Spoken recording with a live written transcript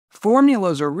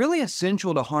Formulas are really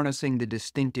essential to harnessing the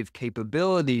distinctive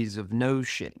capabilities of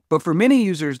Notion. But for many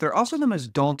users, they're also the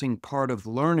most daunting part of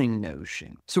learning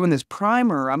Notion. So in this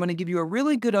primer, I'm going to give you a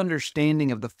really good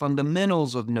understanding of the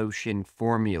fundamentals of Notion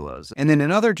formulas. And then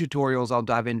in other tutorials, I'll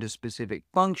dive into specific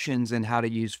functions and how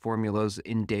to use formulas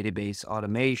in database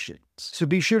automations. So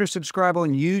be sure to subscribe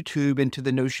on YouTube and to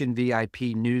the Notion VIP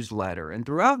newsletter. And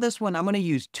throughout this one, I'm going to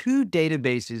use two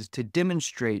databases to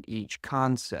demonstrate each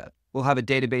concept. We'll have a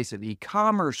database of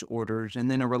e-commerce orders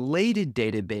and then a related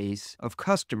database of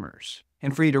customers.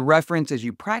 And for you to reference as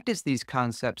you practice these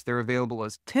concepts, they're available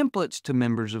as templates to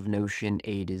members of Notion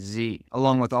A to Z,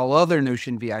 along with all other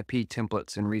Notion VIP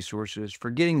templates and resources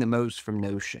for getting the most from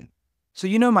Notion. So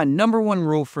my number one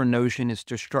rule for Notion is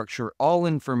to structure all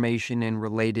information in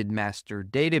related master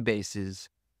databases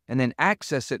and then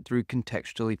access it through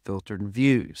contextually filtered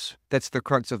views. That's the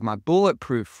crux of my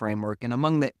bulletproof framework, and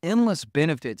among the endless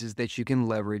benefits is that you can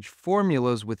leverage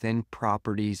formulas within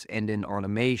properties and in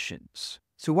automations.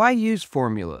 So why use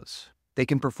formulas? They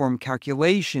can perform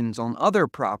calculations on other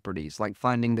properties, like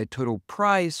finding the total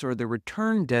price or the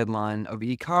return deadline of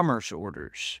e-commerce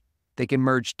orders. They can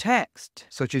merge text,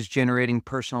 such as generating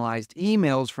personalized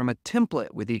emails from a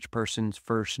template with each person's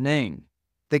first name.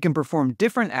 They can perform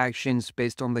different actions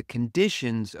based on the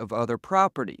conditions of other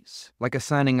properties, like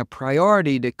assigning a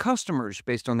priority to customers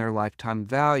based on their lifetime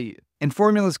value. And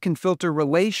formulas can filter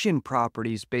relation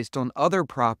properties based on other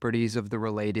properties of the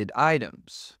related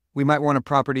items. We might want a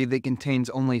property that contains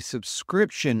only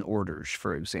subscription orders,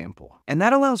 for example. And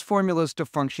that allows formulas to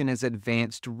function as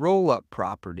advanced roll-up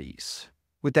properties.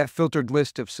 With that filtered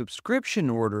list of subscription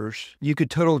orders, you could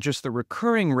total just the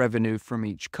recurring revenue from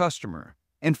each customer.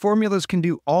 And formulas can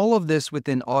do all of this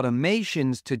within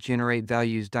automations to generate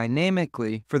values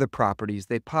dynamically for the properties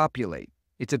they populate.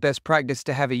 It's a best practice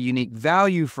to have a unique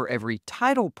value for every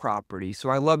title property, so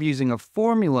I love using a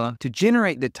formula to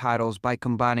generate the titles by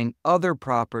combining other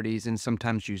properties and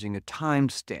sometimes using a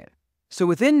timestamp. So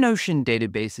within Notion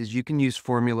databases, you can use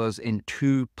formulas in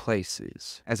two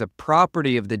places, as a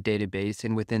property of the database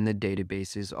and within the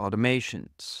database's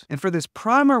automations. And for this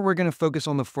primer, we're going to focus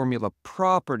on the formula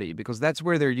property because that's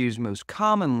where they're used most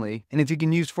commonly. And if you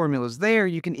can use formulas there,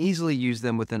 you can easily use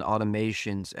them within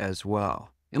automations as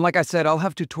well. And like I said, I'll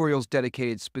have tutorials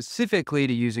dedicated specifically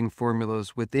to using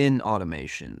formulas within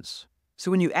automations. So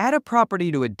when you add a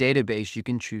property to a database, you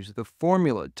can choose the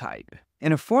formula type.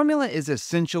 And a formula is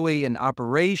essentially an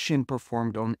operation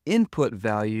performed on input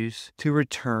values to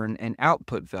return an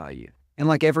output value. And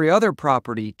like every other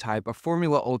property type, a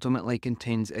formula ultimately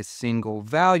contains a single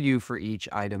value for each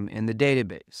item in the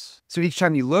database. So each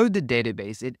time you load the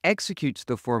database, it executes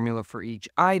the formula for each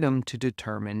item to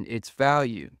determine its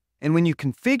value. And when you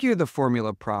configure the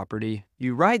formula property,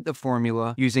 you write the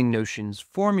formula using Notion's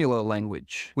formula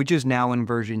language, which is now in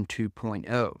version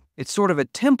 2.0. It's sort of a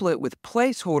template with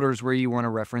placeholders where you want to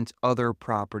reference other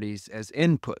properties as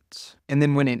inputs. And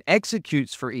then when it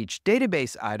executes for each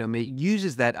database item, it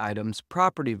uses that item's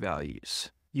property values.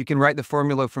 You can write the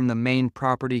formula from the main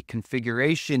property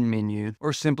configuration menu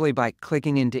or simply by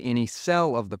clicking into any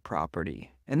cell of the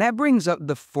property. And that brings up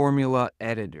the formula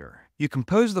editor. You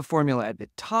compose the formula at the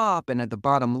top, and at the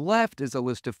bottom left is a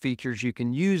list of features you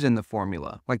can use in the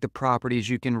formula, like the properties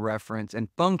you can reference and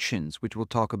functions, which we'll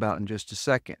talk about in just a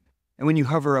second. And when you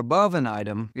hover above an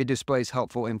item, it displays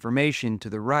helpful information to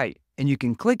the right, and you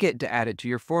can click it to add it to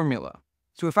your formula.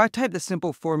 So if I type the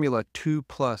simple formula 2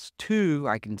 plus 2,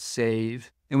 I can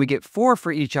save, and we get 4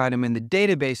 for each item in the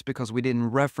database because we didn't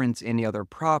reference any other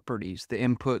properties. The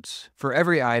inputs for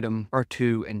every item are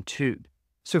 2 and 2.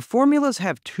 So formulas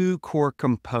have two core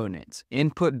components,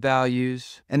 input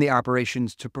values and the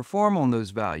operations to perform on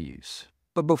those values.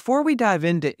 But before we dive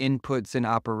into inputs and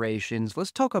operations,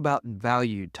 let's talk about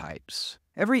value types.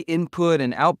 Every input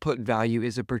and output value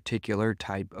is a particular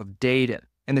type of data.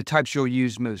 And the types you'll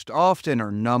use most often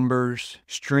are numbers,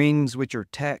 strings, which are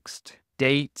text,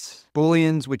 dates,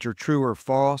 booleans, which are true or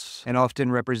false, and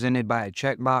often represented by a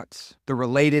checkbox, the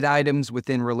related items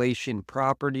within relation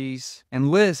properties, and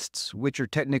lists, which are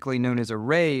technically known as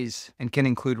arrays and can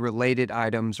include related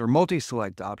items or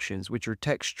multi-select options, which are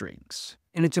text strings.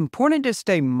 And it's important to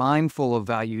stay mindful of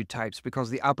value types because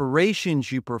the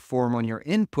operations you perform on your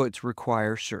inputs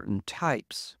require certain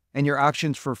types. And your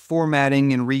options for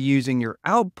formatting and reusing your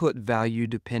output value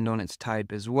depend on its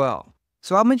type as well.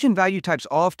 So I'll mention value types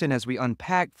often as we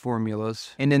unpack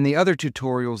formulas and in the other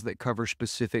tutorials that cover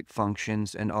specific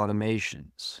functions and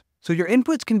automations. So your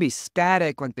inputs can be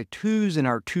static like the 2's in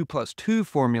our 2 plus 2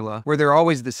 formula, where they're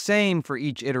always the same for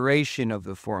each iteration of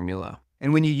the formula.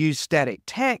 And when you use static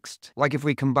text, like if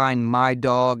we combine my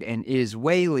dog and is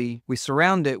Whaley, we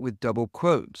surround it with double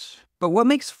quotes. But what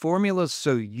makes formulas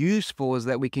so useful is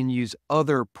that we can use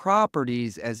other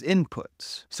properties as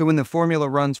inputs. So when the formula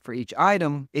runs for each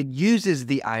item, it uses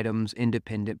the item's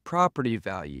independent property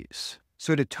values.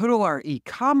 So to total our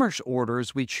e-commerce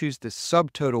orders, we choose the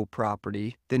subtotal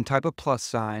property, then type a plus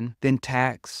sign, then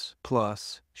tax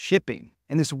plus shipping.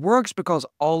 And this works because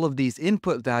all of these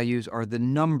input values are the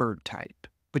number type.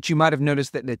 But you might have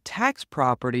noticed that the tax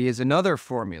property is another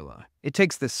formula. It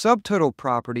takes the subtotal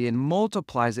property and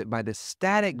multiplies it by the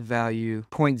static value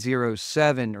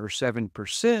 0.07 or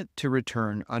 7% to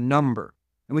return a number.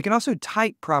 And we can also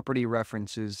type property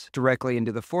references directly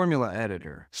into the formula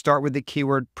editor. Start with the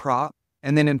keyword prop,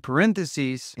 and then in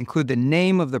parentheses, include the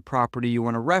name of the property you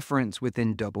want to reference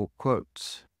within double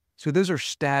quotes. So those are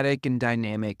static and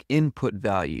dynamic input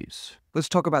values. Let's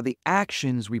talk about the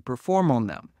actions we perform on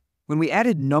them. When we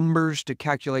added numbers to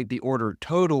calculate the order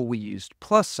total, we used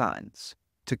plus signs.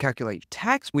 To calculate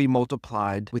tax, we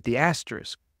multiplied with the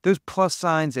asterisk. Those plus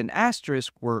signs and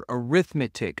asterisks were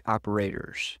arithmetic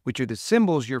operators, which are the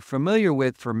symbols you're familiar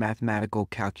with for mathematical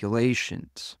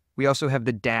calculations. We also have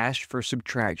the dash for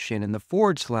subtraction and the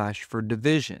forward slash for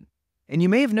division. And you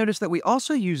may have noticed that we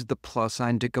also use the plus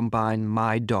sign to combine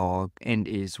my dog and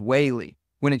is Whaley.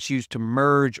 When it's used to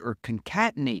merge or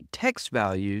concatenate text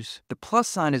values, the plus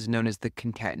sign is known as the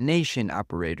concatenation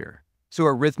operator. So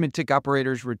arithmetic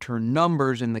operators return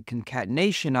numbers and the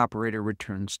concatenation operator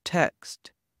returns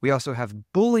text. We also have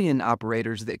Boolean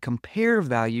operators that compare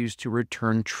values to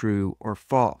return true or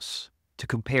false. To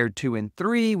compare 2 and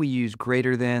 3, we use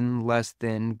greater than, less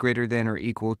than, greater than or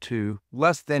equal to,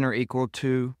 less than or equal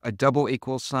to, a double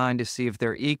equal sign to see if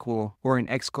they're equal, or an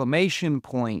exclamation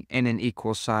point and an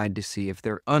equal sign to see if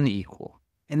they're unequal.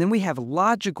 And then we have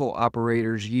logical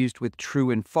operators used with true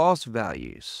and false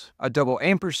values. A double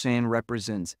ampersand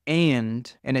represents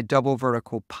and a double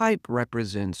vertical pipe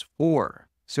represents or.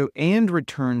 So and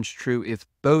returns true if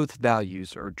both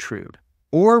values are true,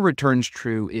 or returns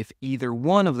true if either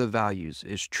one of the values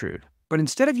is true. But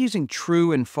instead of using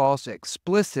true and false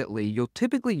explicitly, you'll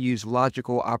typically use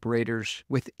logical operators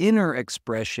with inner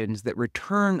expressions that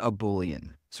return a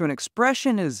Boolean. So an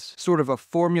expression is sort of a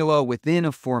formula within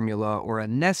a formula or a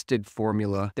nested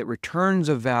formula that returns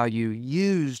a value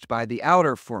used by the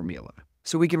outer formula.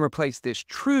 So we can replace this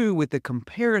true with the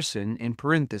comparison in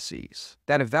parentheses.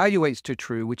 That evaluates to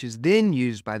true, which is then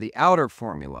used by the outer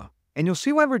formula. And you'll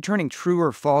see why returning true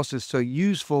or false is so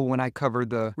useful when I cover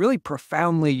the really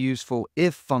profoundly useful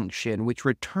if function, which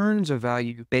returns a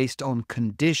value based on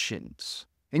conditions.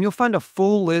 And you'll find a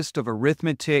full list of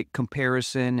arithmetic,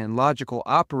 comparison, and logical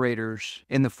operators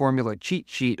in the formula cheat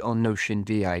sheet on Notion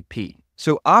VIP.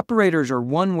 So operators are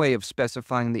one way of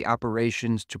specifying the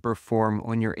operations to perform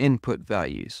on your input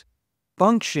values.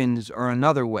 Functions are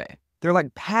another way. They're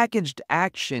like packaged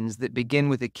actions that begin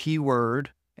with a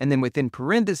keyword, and then within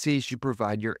parentheses, you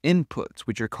provide your inputs,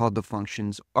 which are called the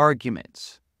function's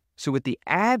arguments. So with the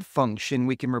add function,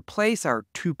 we can replace our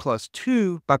 2 plus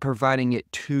 2 by providing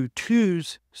it 2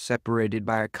 2's separated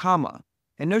by a comma.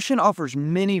 And Notion offers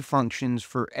many functions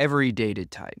for every data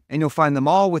type, and you'll find them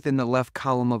all within the left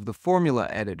column of the formula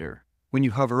editor. When you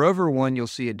hover over one, you'll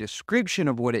see a description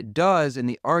of what it does and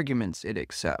the arguments it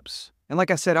accepts. And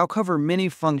like I said, I'll cover many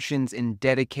functions in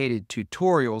dedicated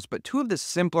tutorials, but two of the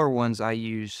simpler ones I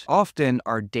use often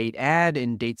are date add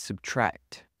and date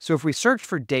subtract. So if we search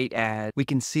for date add, we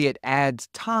can see it adds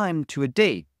time to a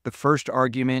date. The first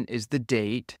argument is the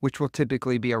date, which will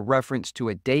typically be a reference to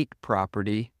a date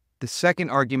property. The second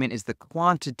argument is the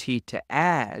quantity to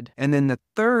add, and then the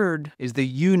third is the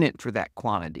unit for that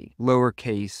quantity,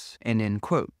 lowercase and in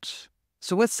quotes.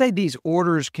 So let's say these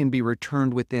orders can be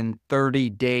returned within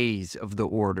 30 days of the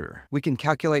order. We can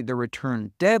calculate the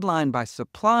return deadline by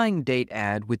supplying date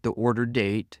add with the order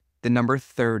date, the number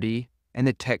 30, and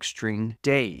the text string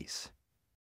days.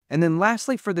 And then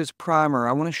lastly for this primer,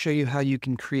 I want to show you how you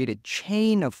can create a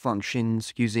chain of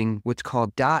functions using what's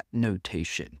called dot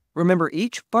notation. Remember,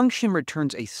 each function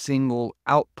returns a single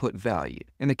output value.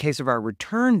 In the case of our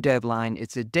return deadline,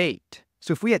 it's a date.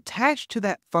 So if we attach to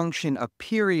that function a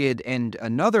period and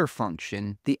another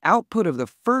function, the output of the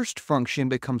first function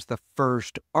becomes the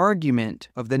first argument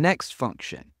of the next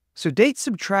function. So date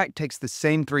subtract takes the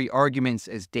same 3 arguments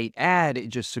as date add, it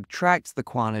just subtracts the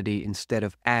quantity instead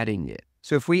of adding it.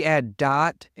 So if we add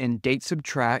dot and date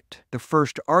subtract, the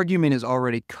first argument is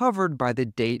already covered by the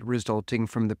date resulting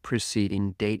from the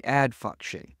preceding date add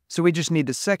function. So we just need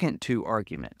the second 2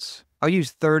 arguments. I'll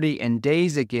use 30 and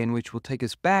days again, which will take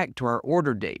us back to our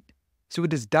order date. So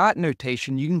with this dot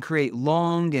notation, you can create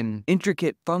long and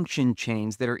intricate function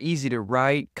chains that are easy to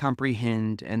write,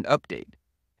 comprehend, and update.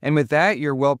 And with that,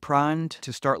 you're well primed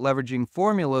to start leveraging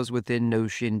formulas within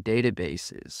Notion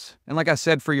databases. And like I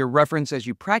said, for your reference as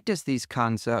you practice these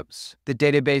concepts, the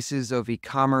databases of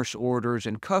e-commerce orders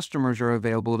and customers are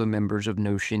available to members of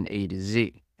Notion A to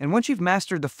Z. And once you've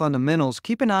mastered the fundamentals,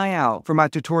 keep an eye out for my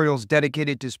tutorials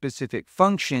dedicated to specific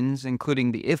functions,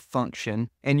 including the if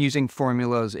function, and using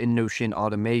formulas in Notion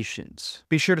automations.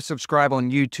 Be sure to subscribe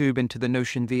on YouTube and to the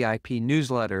Notion VIP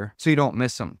newsletter so you don't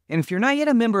miss them. And if you're not yet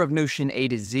a member of Notion A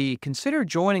to Z, consider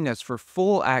joining us for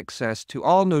full access to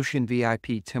all Notion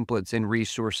VIP templates and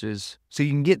resources so you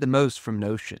can get the most from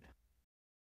Notion.